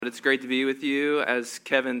But it's great to be with you. As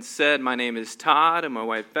Kevin said, my name is Todd and my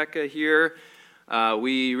wife Becca here.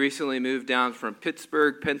 We recently moved down from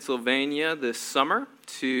Pittsburgh, Pennsylvania this summer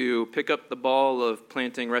to pick up the ball of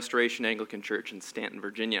planting Restoration Anglican Church in Staunton,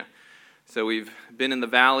 Virginia. So we've been in the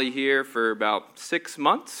valley here for about 6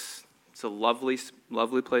 months. It's a lovely,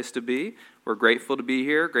 lovely place to be. We're grateful to be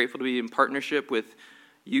here, grateful to be in partnership with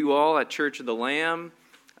you all at Church of the Lamb,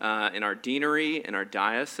 in our deanery, in our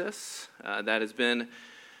diocese. That has been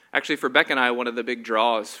actually, for Beck and I, one of the big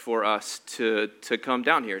draws for us to come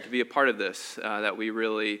down here, to be a part of this, that we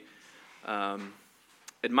really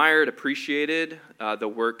admired, appreciated the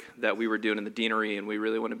work that we were doing in the deanery, and we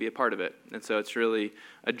really want to be a part of it. And so it's really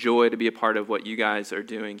a joy to be a part of what you guys are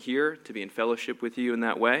doing here, to be in fellowship with you in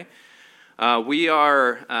that way. We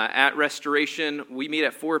are at Restoration. We meet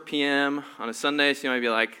at 4 p.m. on a Sunday, so you might be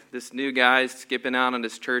like, this new guy's skipping out on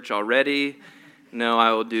this church already. No,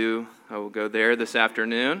 I will go there this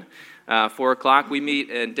afternoon. 4 o'clock, we meet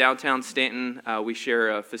in downtown Staunton. We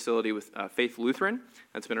share a facility with Faith Lutheran.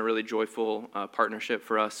 That's been a really joyful partnership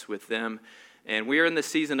for us with them. And we are in the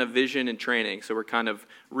season of vision and training. So we're kind of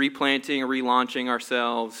replanting, relaunching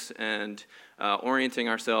ourselves, and orienting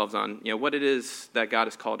ourselves on what it is that God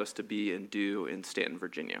has called us to be and do in Staunton,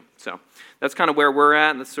 Virginia. So that's kind of where we're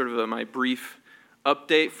at, and that's sort of my brief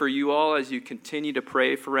update for you all as you continue to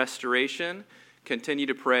pray for restoration. Continue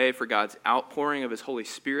to pray for God's outpouring of His Holy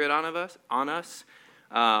Spirit on us.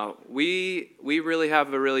 We really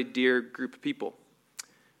have a really dear group of people.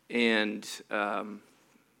 And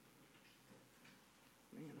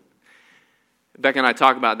Becca and I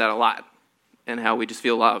talk about that a lot and how we just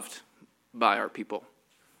feel loved by our people.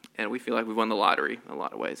 And we feel like we've won the lottery in a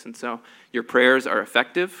lot of ways. And so your prayers are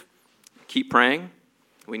effective. Keep praying.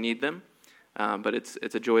 We need them. But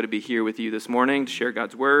it's a joy to be here with you this morning to share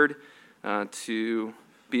God's Word. To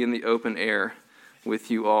be in the open air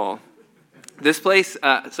with you all. This place,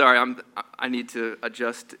 I need to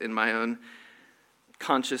adjust in my own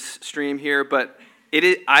conscious stream here, but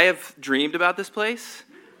I have dreamed about this place.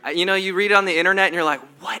 You read it on the internet and you're like,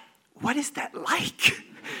 what is that like?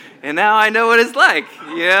 And now I know what it's like.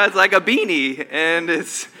 It's like a beanie, and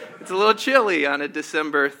it's a little chilly on a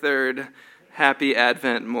December 3rd happy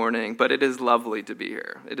Advent morning, but it is lovely to be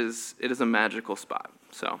here. It is a magical spot,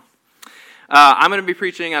 so. I'm going to be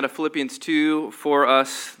preaching out of Philippians 2 for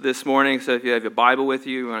us this morning, so if you have your Bible with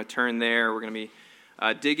you want to turn there. We're going to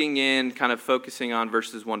be digging in, kind of focusing on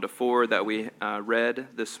verses 1 to 4 that we read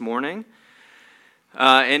this morning.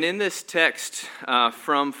 And in this text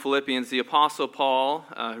from Philippians, the Apostle Paul,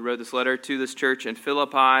 who wrote this letter to this church in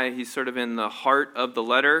Philippi, he's sort of in the heart of the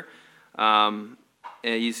letter. And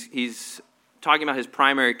he's talking about his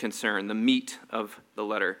primary concern, the meat of the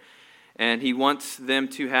letter. And he wants them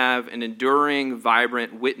to have an enduring,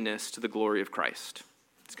 vibrant witness to the glory of Christ.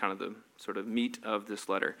 It's kind of the sort of meat of this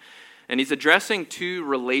letter. And he's addressing two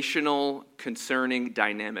relational concerning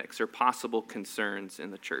dynamics or possible concerns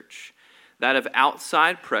in the church. That of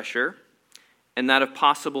outside pressure and that of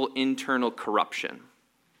possible internal corruption.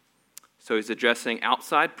 So he's addressing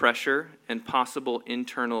outside pressure and possible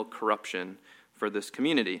internal corruption for this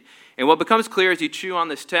community. And what becomes clear as you chew on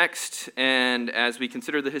this text and as we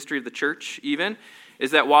consider the history of the church even, is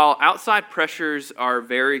that while outside pressures are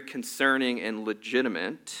very concerning and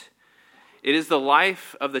legitimate, it is the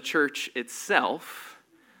life of the church itself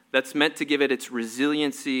that's meant to give it its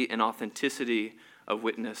resiliency and authenticity of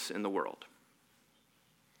witness in the world.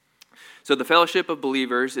 So the fellowship of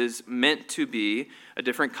believers is meant to be a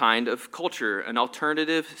different kind of culture, an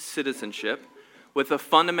alternative citizenship with a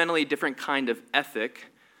fundamentally different kind of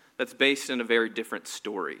ethic that's based in a very different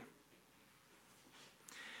story.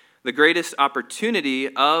 The greatest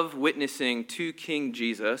opportunity of witnessing to King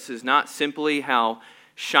Jesus is not simply how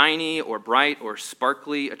shiny or bright or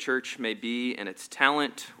sparkly a church may be in its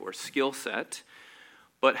talent or skill set,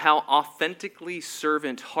 but how authentically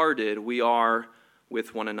servant-hearted we are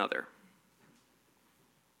with one another.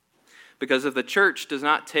 Because if the church does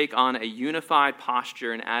not take on a unified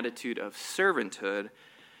posture and attitude of servanthood,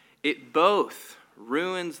 it both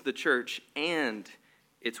ruins the church and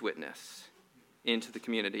its witness into the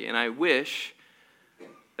community. And I wish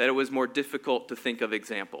that it was more difficult to think of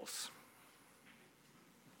examples.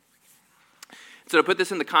 So to put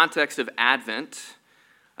this in the context of Advent,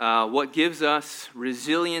 what gives us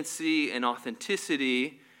resiliency and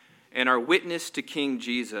authenticity in our witness to King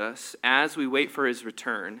Jesus as we wait for his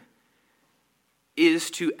return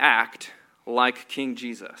is to act like King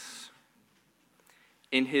Jesus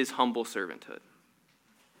in his humble servanthood.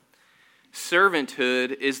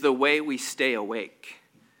 Servanthood is the way we stay awake.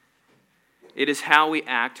 It is how we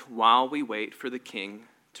act while we wait for the King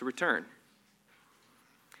to return.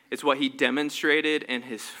 It's what he demonstrated in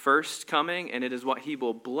his first coming, and it is what he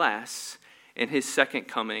will bless in his second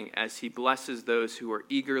coming as he blesses those who are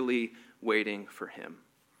eagerly waiting for him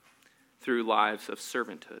through lives of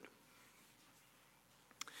servanthood.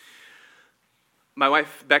 My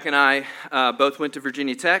wife, Beck, and I both went to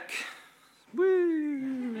Virginia Tech.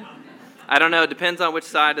 Woo! I don't know, it depends on which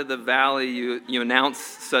side of the valley you announce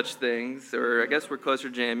such things, or I guess we're closer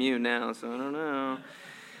to JMU now, so I don't know.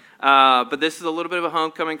 But this is a little bit of a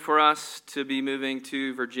homecoming for us to be moving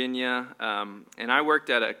to Virginia. And I worked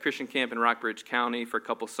at a Christian camp in Rockbridge County for a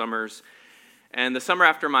couple summers. And the summer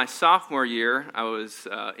after my sophomore year, I was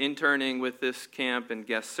interning with this camp and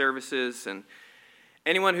guest services. And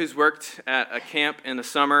anyone who's worked at a camp in the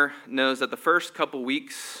summer knows that the first couple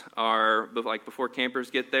weeks are, like before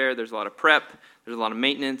campers get there, there's a lot of prep, there's a lot of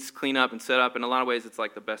maintenance, cleanup, and setup. In a lot of ways, it's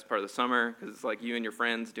like the best part of the summer because it's like you and your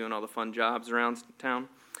friends doing all the fun jobs around town.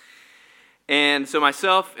 And so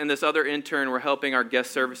myself and this other intern were helping our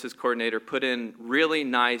guest services coordinator put in really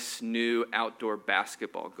nice new outdoor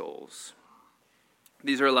basketball goals.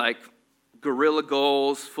 These are like Gorilla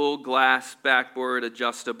goals, full glass backboard,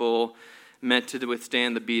 adjustable, meant to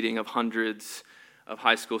withstand the beating of hundreds of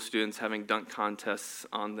high school students having dunk contests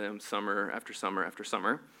on them summer after summer after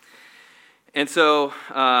summer. And so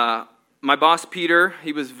my boss, Peter,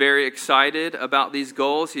 he was very excited about these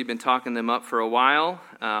goals. He'd been talking them up for a while.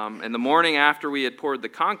 And the morning after we had poured the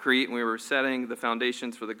concrete and we were setting the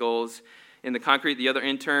foundations for the goals in the concrete, the other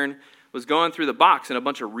intern was going through the box and a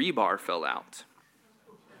bunch of rebar fell out.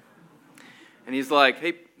 And he's like,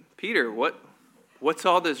 "Hey, Peter, what's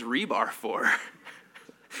all this rebar for?"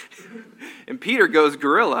 And Peter goes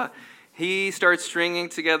gorilla. He starts stringing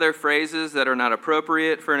together phrases that are not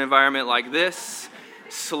appropriate for an environment like this,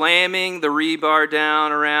 slamming the rebar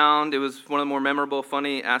down around. It was one of the more memorable,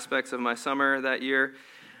 funny aspects of my summer that year.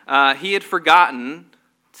 He had forgotten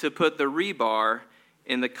to put the rebar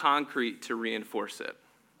in the concrete to reinforce it.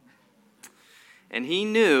 And he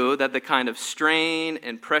knew that the kind of strain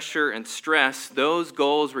and pressure and stress those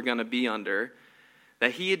goals were going to be under,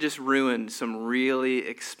 that he had just ruined some really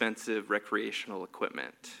expensive recreational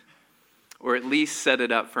equipment, or at least set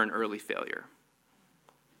it up for an early failure.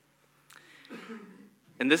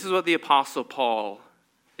 And this is what the Apostle Paul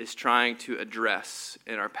is trying to address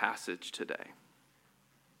in our passage today.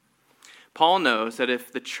 Paul knows that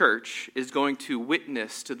if the church is going to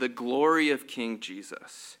witness to the glory of King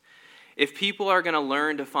Jesus, if people are going to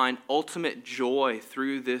learn to find ultimate joy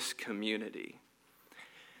through this community,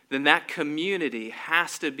 then that community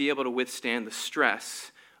has to be able to withstand the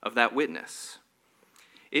stress of that witness.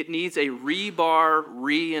 It needs a rebar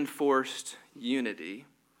reinforced unity.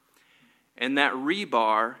 And that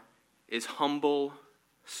rebar is humble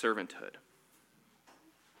servanthood.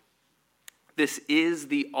 This is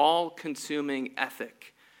the all-consuming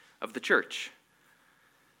ethic of the church.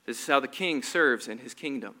 This is how the king serves in his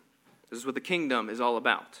kingdom. This is what the kingdom is all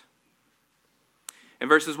about. And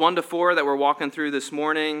verses 1 to 4 that we're walking through this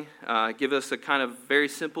morning give us a kind of very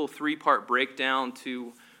simple three-part breakdown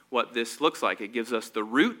to what this looks like. It gives us the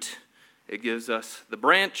root, it gives us the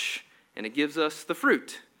branch, and it gives us the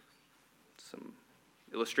fruit. Some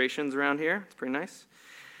illustrations around here. It's pretty nice.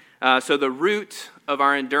 So the root of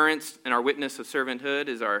our endurance and our witness of servanthood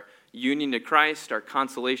is our union to Christ, our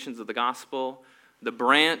consolations of the gospel. The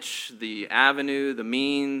branch, the avenue, the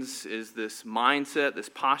means is this mindset, this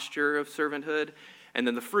posture of servanthood. And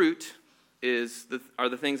then the fruit are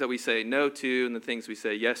the things that we say no to and the things we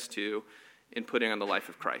say yes to in putting on the life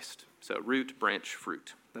of Christ. So root, branch,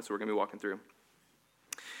 fruit. That's what we're going to be walking through.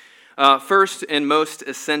 First and most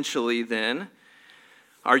essentially then,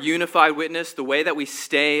 our unified witness, the way that we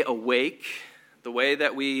stay awake, the way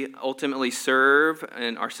that we ultimately serve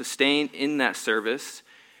and are sustained in that service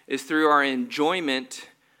is through our enjoyment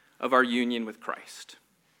of our union with Christ.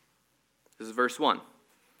 This is verse 1.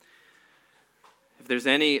 If there's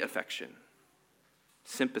any affection,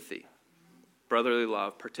 sympathy, brotherly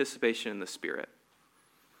love, participation in the Spirit.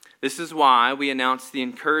 This is why we announce the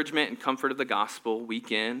encouragement and comfort of the gospel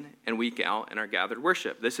week in and week out in our gathered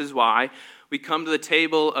worship. This is why we come to the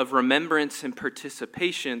table of remembrance and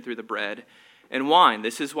participation through the bread and wine.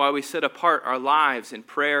 This is why we set apart our lives in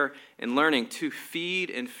prayer and learning to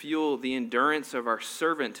feed and fuel the endurance of our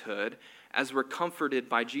servanthood as we're comforted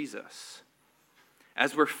by Jesus,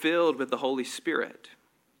 as we're filled with the Holy Spirit,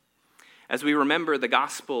 as we remember the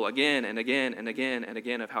gospel again and again and again and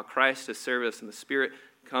again of how Christ has served us and the Spirit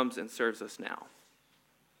comes and serves us now.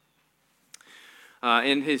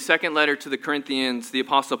 In his second letter to the Corinthians, the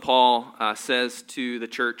Apostle Paul says to the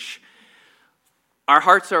church, "Our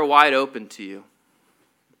hearts are wide open to you.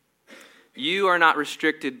 You are not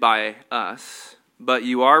restricted by us, but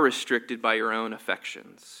you are restricted by your own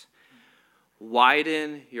affections.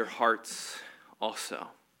 Widen your hearts also.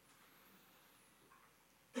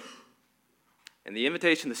 And the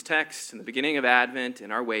invitation of this text in the beginning of Advent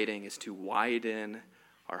in our waiting is to widen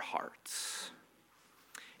our hearts.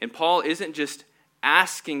 And Paul isn't just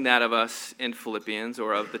asking that of us in Philippians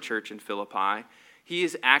or of the church in Philippi. He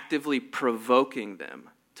is actively provoking them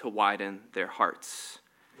to widen their hearts.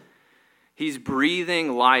 He's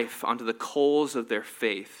breathing life onto the coals of their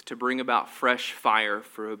faith to bring about fresh fire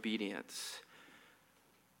for obedience.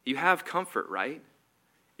 You have comfort, right?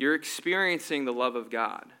 You're experiencing the love of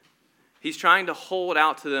God. He's trying to hold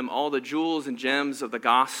out to them all the jewels and gems of the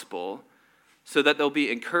gospel so that they'll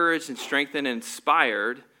be encouraged and strengthened and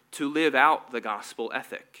inspired to live out the gospel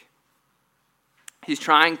ethic. He's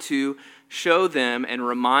trying to show them and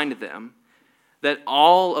remind them that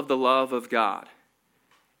all of the love of God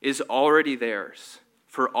is already theirs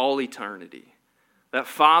for all eternity. That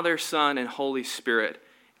Father, Son, and Holy Spirit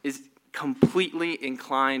is completely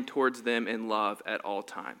inclined towards them in love at all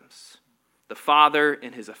times. The Father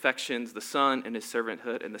in his affections, the Son in his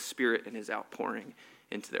servanthood, and the Spirit in his outpouring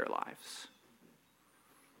into their lives.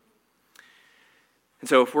 And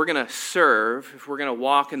so if we're going to serve, if we're going to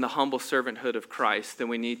walk in the humble servanthood of Christ, then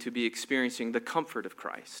we need to be experiencing the comfort of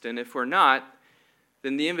Christ. And if we're not,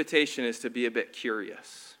 then the invitation is to be a bit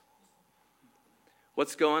curious.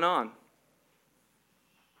 What's going on?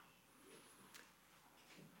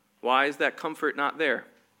 Why is that comfort not there?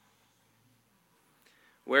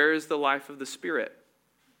 Where is the life of the Spirit?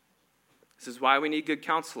 This is why we need good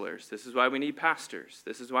counselors. This is why we need pastors.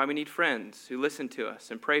 This is why we need friends who listen to us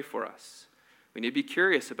and pray for us. We need to be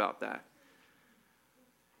curious about that.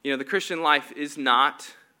 You know, the Christian life is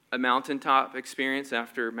not a mountaintop experience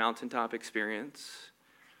after mountaintop experience.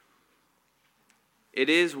 It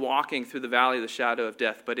is walking through the valley of the shadow of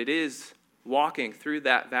death, but it is walking through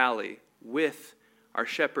that valley with our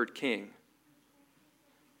shepherd king,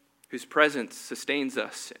 whose presence sustains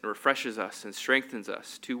us and refreshes us and strengthens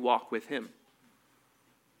us to walk with him.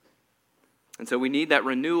 And so we need that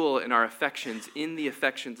renewal in our affections, in the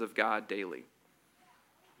affections of God daily.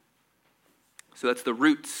 So that's the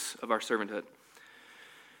roots of our servanthood.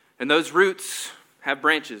 And those roots have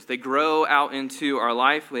branches. They grow out into our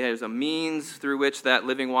life. There's a means through which that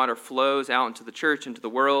living water flows out into the church, into the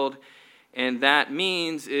world. And that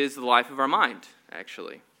means is the life of our mind,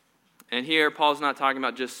 actually. And here, Paul's not talking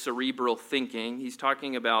about just cerebral thinking. He's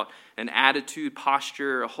talking about an attitude,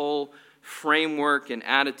 posture, a whole framework and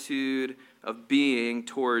attitude of being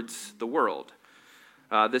towards the world.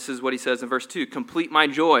 This is what he says in verse 2. Complete my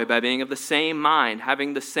joy by being of the same mind,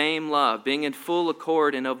 having the same love, being in full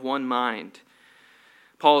accord and of one mind.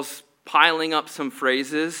 Paul's piling up some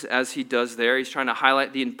phrases as he does there. He's trying to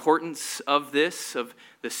highlight the importance of this, of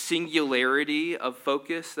the singularity of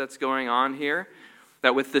focus that's going on here.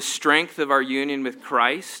 That with the strength of our union with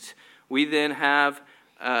Christ, we then have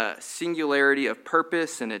a singularity of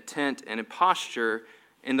purpose and intent and posture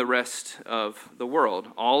in the rest of the world.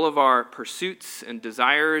 All of our pursuits and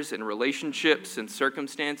desires and relationships and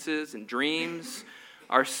circumstances and dreams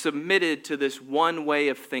are submitted to this one way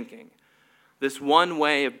of thinking, this one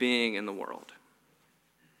way of being in the world.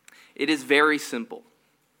 It is very simple,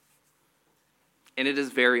 and it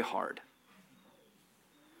is very hard.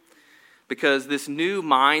 Because this new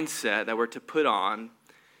mindset that we're to put on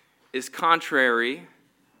is contrary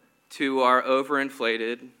to our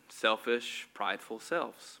overinflated, selfish, prideful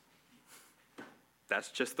selves.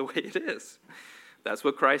 That's just the way it is. That's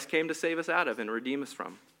what Christ came to save us out of and redeem us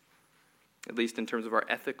from, at least in terms of our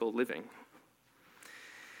ethical living.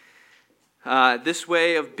 This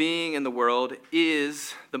way of being in the world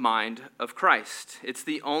is the mind of Christ. It's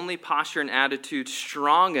the only posture and attitude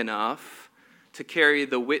strong enough to carry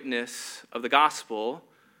the witness of the gospel,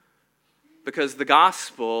 because the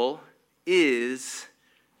gospel is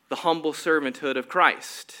the humble servanthood of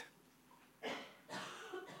Christ.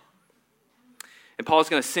 And Paul's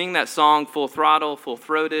going to sing that song full throttle,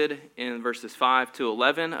 full-throated in verses 5 to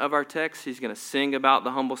 11 of our text. He's going to sing about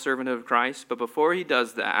the humble servanthood of Christ. But before he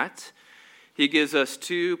does that, he gives us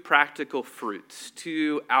two practical fruits,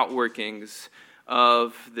 two outworkings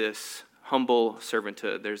of this humble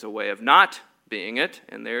servanthood. There's a way of not being it,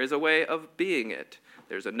 and there is a way of being it.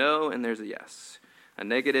 There's a no and there's a yes, a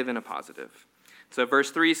negative and a positive. So verse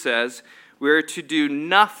 3 says, we're to do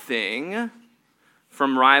nothing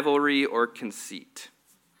from rivalry or conceit.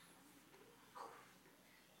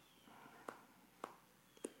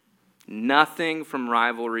 Nothing from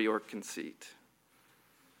rivalry or conceit.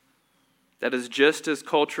 That is just as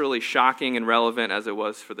culturally shocking and relevant as it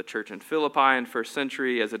was for the church in Philippi in first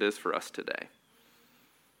century as it is for us today.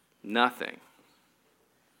 Nothing.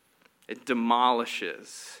 It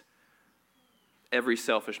demolishes every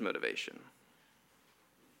selfish motivation.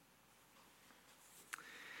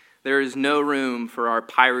 There is no room for our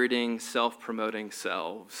pirating, self-promoting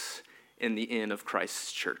selves in the inn of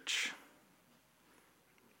Christ's church.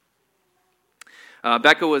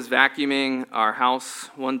 Becca was vacuuming our house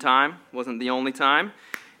one time. Wasn't the only time.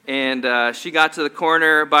 And she got to the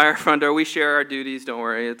corner by our front door. We share our duties, don't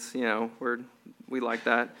worry. It's, we like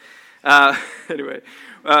that. Anyway,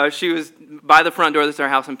 she was by the front door. This is our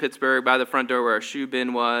house in Pittsburgh, by the front door where our shoe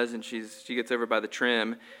bin was, and she gets over by the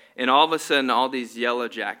trim. And all of a sudden, all these yellow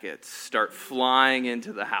jackets start flying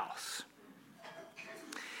into the house.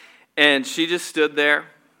 And she just stood there.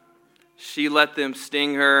 She let them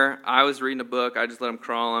sting her. I was reading a book. I just let them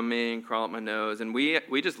crawl on me and crawl up my nose. And we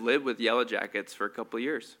just lived with yellow jackets for a couple of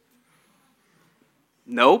years.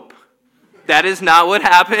 Nope. That is not what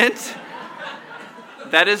happened.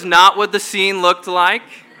 That is not what the scene looked like.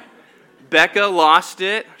 Becca lost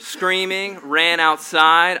it, screaming, ran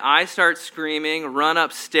outside. I start screaming, run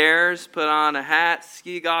upstairs, put on a hat,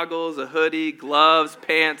 ski goggles, a hoodie, gloves,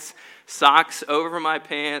 pants, socks over my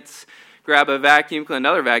pants, grab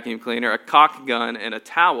another vacuum cleaner, a caulk gun, and a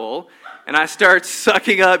towel, and I start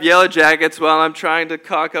sucking up yellow jackets while I'm trying to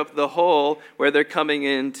caulk up the hole where they're coming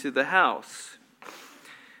into the house.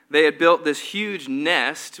 They had built this huge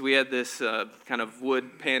nest. We had this kind of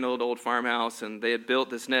wood-paneled old farmhouse, and they had built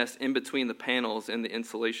this nest in between the panels in the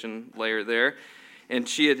insulation layer there. And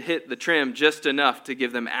she had hit the trim just enough to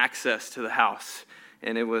give them access to the house.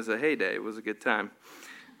 And it was a heyday. It was a good time.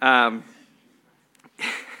 Yeah,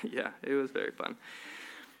 it was very fun.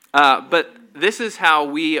 But this is how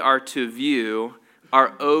we are to view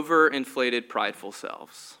our overinflated, prideful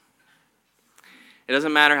selves. It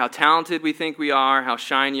doesn't matter how talented we think we are, how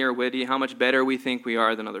shiny or witty, how much better we think we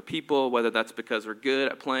are than other people, whether that's because we're good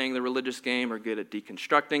at playing the religious game or good at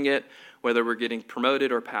deconstructing it, whether we're getting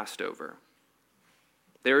promoted or passed over.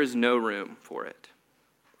 There is no room for it.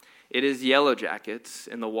 It is yellow jackets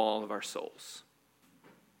in the wall of our souls.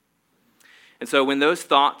 And so when those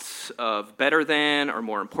thoughts of better than or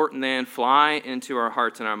more important than fly into our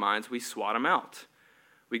hearts and our minds, we swat them out.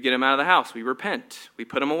 We get them out of the house. We repent. We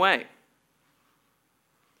put them away.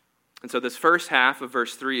 And so this first half of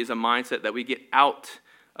verse 3 is a mindset that we get out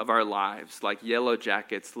of our lives like yellow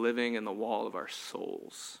jackets living in the wall of our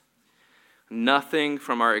souls. Nothing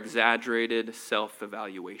from our exaggerated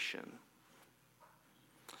self-evaluation.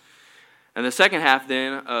 And the second half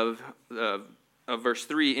then of verse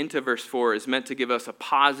 3 into verse 4 is meant to give us a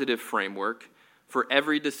positive framework for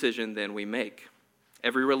every decision then we make,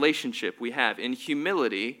 every relationship we have. In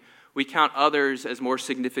humility, we count others as more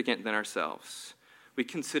significant than ourselves. We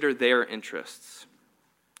consider their interests.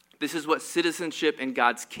 This is what citizenship in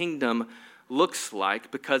God's kingdom looks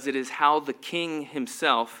like because it is how the king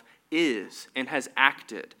himself is and has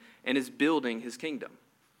acted and is building his kingdom.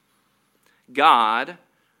 God,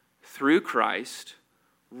 through Christ,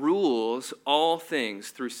 rules all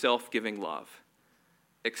things through self-giving love,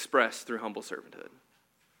 expressed through humble servanthood.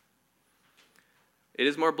 It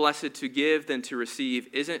is more blessed to give than to receive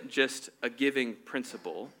isn't just a giving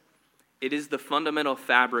principle. It is the fundamental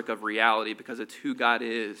fabric of reality because it's who God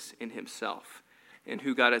is in himself and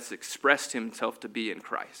who God has expressed himself to be in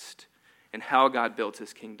Christ and how God built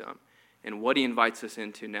his kingdom and what he invites us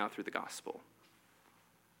into now through the gospel.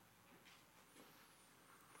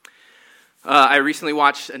 I recently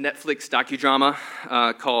watched a Netflix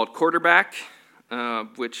docudrama called Quarterback,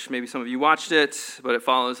 which maybe some of you watched it, but it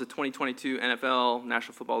follows the 2022 NFL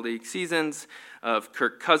National Football League seasons of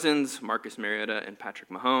Kirk Cousins, Marcus Mariota, and Patrick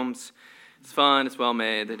Mahomes. It's fun. It's well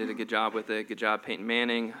made. They did a good job with it. Good job, Peyton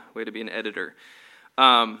Manning. Way to be an editor.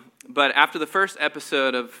 But after the first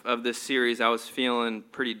episode of this series, I was feeling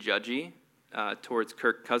pretty judgy towards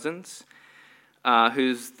Kirk Cousins,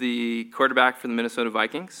 who's the quarterback for the Minnesota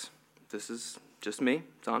Vikings. This is just me.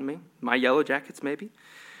 It's on me. My yellow jackets, maybe.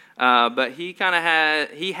 But he kind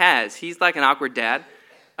of he's like an awkward dad.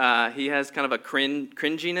 He has kind of a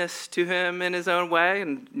cringiness to him in his own way.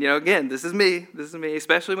 And, again, this is me,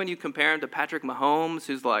 especially when you compare him to Patrick Mahomes,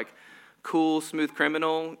 who's like cool, smooth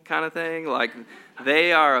criminal kind of thing. Like,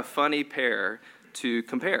 they are a funny pair to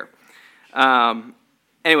compare.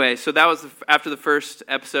 Anyway, so that was after the first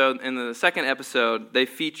episode. And then the second episode, they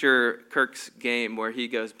feature Kirk's game where he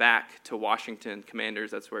goes back to Washington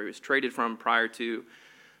Commanders. That's where he was traded from prior to.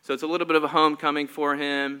 So it's a little bit of a homecoming for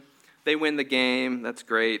him. They win the game. That's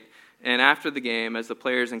great. And after the game, as the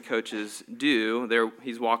players and coaches do,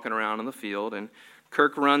 he's walking around on the field, and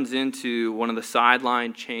Kirk runs into one of the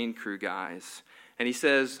sideline chain crew guys. And he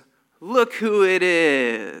says, "Look who it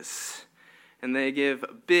is." And they give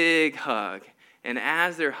a big hug. And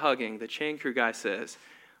as they're hugging, the chain crew guy says,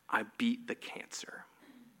 "I beat the cancer."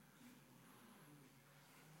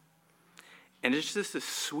 And it's just a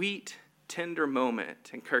sweet, tender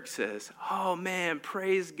moment. And Kirk says, "Oh man,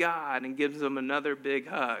 praise God," and gives them another big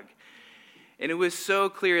hug. And it was so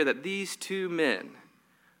clear that these two men,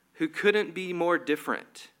 who couldn't be more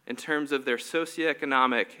different in terms of their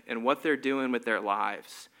socioeconomic and what they're doing with their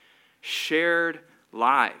lives, shared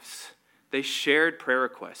lives. They shared prayer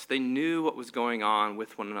requests. They knew what was going on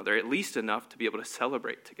with one another, at least enough to be able to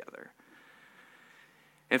celebrate together.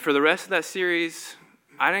 And for the rest of that series,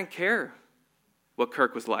 I didn't care what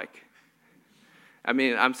Kirk was like. I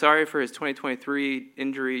mean, I'm sorry for his 2023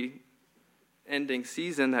 injury-ending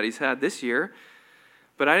season that he's had this year,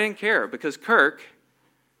 but I didn't care because Kirk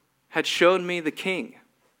had shown me the King,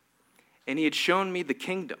 and he had shown me the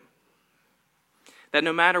kingdom. That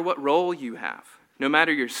no matter what role you have, no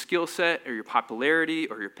matter your skill set or your popularity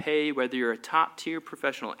or your pay, whether you're a top-tier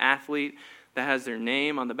professional athlete that has their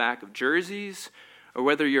name on the back of jerseys, or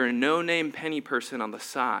whether you're a no-name penny person on the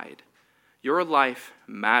side, your life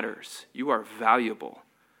matters. You are valuable.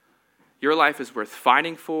 Your life is worth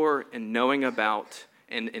fighting for and knowing about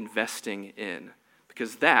and investing in,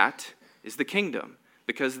 because that is the kingdom,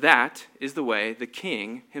 because that is the way the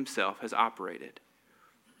King himself has operated.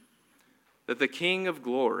 That the King of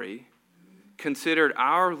glory considered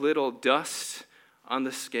our little dust on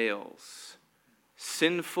the scales,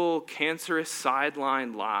 sinful, cancerous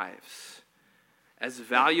sideline lives as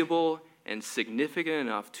valuable and significant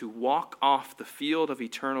enough to walk off the field of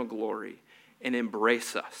eternal glory and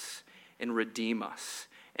embrace us and redeem us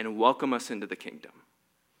and welcome us into the kingdom.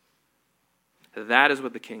 That is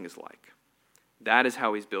what the King is like. That is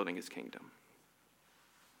how he's building his kingdom.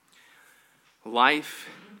 Life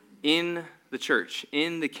in the church,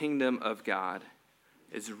 in the kingdom of God,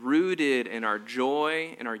 is rooted in our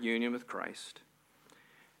joy and our union with Christ.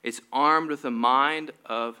 It's armed with a mind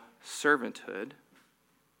of servanthood,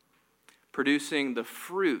 producing the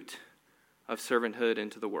fruit of servanthood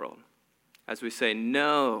into the world. As we say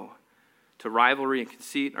no to rivalry and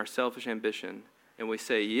conceit and our selfish ambition, and we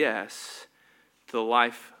say yes to the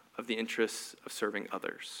life of the interests of serving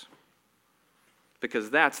others. Because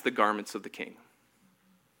that's the garments of the King.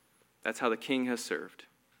 That's how the King has served.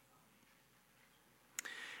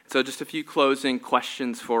 So just a few closing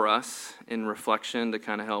questions for us in reflection to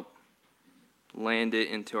kind of help land it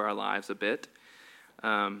into our lives a bit.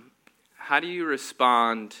 How do you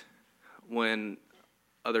respond when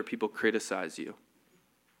other people criticize you?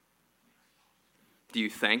 Do you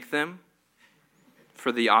thank them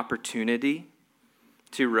for the opportunity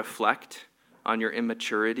to reflect on your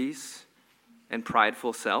immaturities and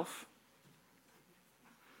prideful self?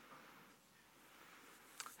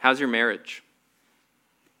 How's your marriage?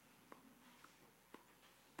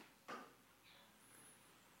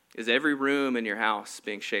 Is every room in your house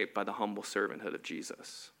being shaped by the humble servanthood of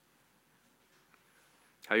Jesus?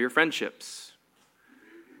 How are your friendships?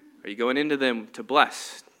 Are you going into them to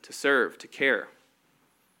bless, to serve, to care?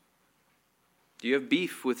 Do you have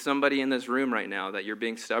beef with somebody in this room right now that you're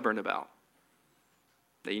being stubborn about,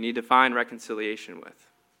 that you need to find reconciliation with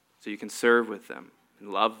so you can serve with them and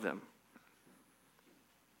love them?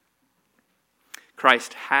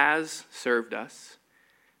 Christ has served us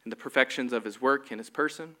in the perfections of his work and his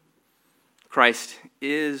person. Christ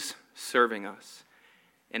is serving us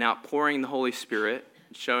and outpouring the Holy Spirit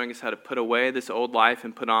and showing us how to put away this old life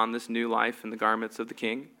and put on this new life in the garments of the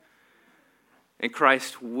King. And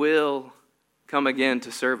Christ will come again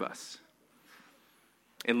to serve us.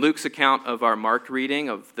 In Luke's account of our Mark reading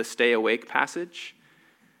of the stay awake passage,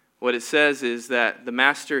 what it says is that the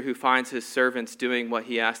master who finds his servants doing what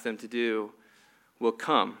he asked them to do will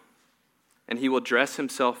come, and he will dress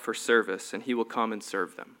himself for service, and he will come and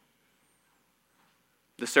serve them.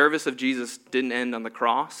 The service of Jesus didn't end on the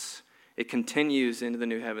cross. It continues into the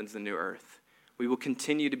new heavens and new earth. We will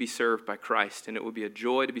continue to be served by Christ, and it will be a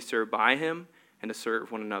joy to be served by him and to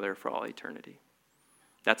serve one another for all eternity.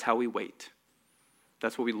 That's how we wait.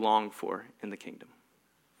 That's what we long for in the kingdom.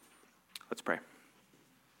 Let's pray.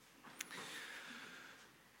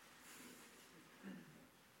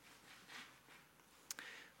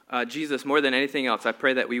 Jesus, more than anything else, I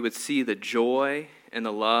pray that we would see the joy and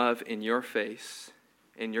the love in your face,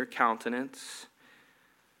 in your countenance,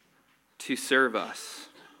 to serve us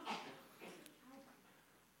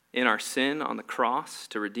in our sin on the cross,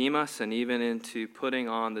 to redeem us, and even into putting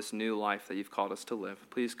on this new life that you've called us to live.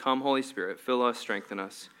 Please come, Holy Spirit, fill us, strengthen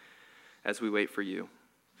us as we wait for you.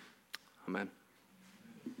 Amen.